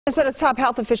Minnesota's top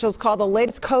health officials call the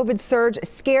latest COVID surge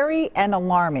scary and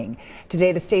alarming.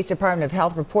 Today, the state's Department of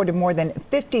Health reported more than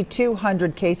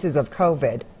 5,200 cases of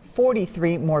COVID.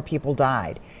 43 more people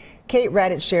died. Kate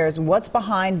Raddatz shares what's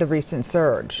behind the recent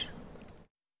surge.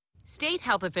 State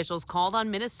health officials called on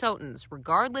Minnesotans,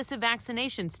 regardless of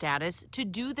vaccination status, to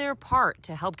do their part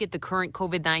to help get the current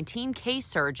COVID-19 case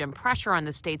surge and pressure on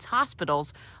the state's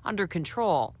hospitals under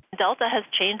control. Delta has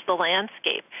changed the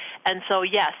landscape. And so,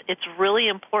 yes, it's really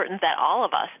important that all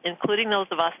of us, including those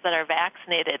of us that are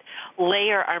vaccinated,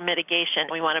 layer our mitigation.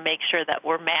 We want to make sure that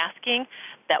we're masking,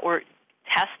 that we're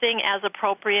testing as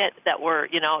appropriate, that we're,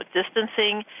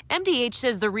 distancing. MDH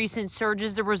says the recent surge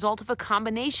is the result of a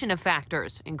combination of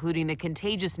factors, including the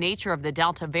contagious nature of the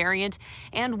Delta variant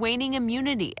and waning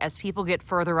immunity as people get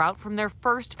further out from their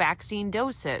first vaccine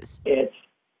doses. It's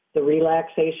the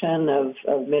relaxation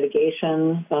of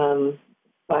mitigation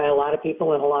by a lot of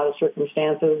people in a lot of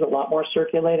circumstances, a lot more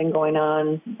circulating going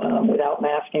on without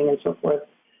masking and so forth.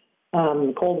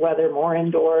 Cold weather, more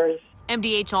indoors.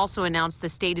 MDH also announced the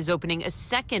state is opening a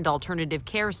second alternative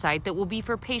care site that will be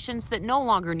for patients that no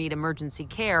longer need emergency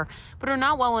care but are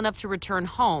not well enough to return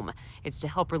home. It's to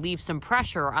help relieve some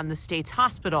pressure on the state's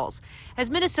hospitals. As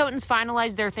Minnesotans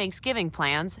finalize their Thanksgiving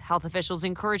plans, health officials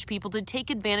encourage people to take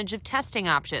advantage of testing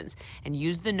options and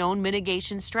use the known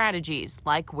mitigation strategies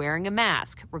like wearing a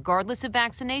mask, regardless of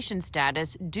vaccination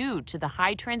status, due to the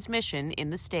high transmission in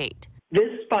the state.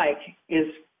 This spike is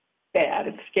bad.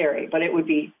 It's scary, but it would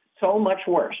be so much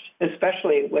worse,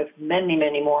 especially with many,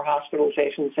 many more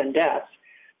hospitalizations and deaths.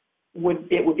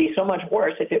 It would be so much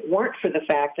worse if it weren't for the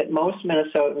fact that most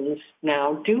Minnesotans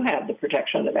now do have the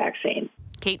protection of the vaccine.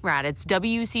 Kate Raddatz,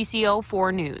 WCCO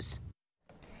 4 News.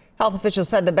 Health officials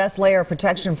said the best layer of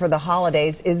protection for the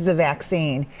holidays is the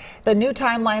vaccine. The new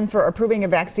timeline for approving a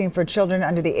vaccine for children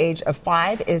under the age of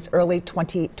 5 is early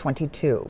 2022.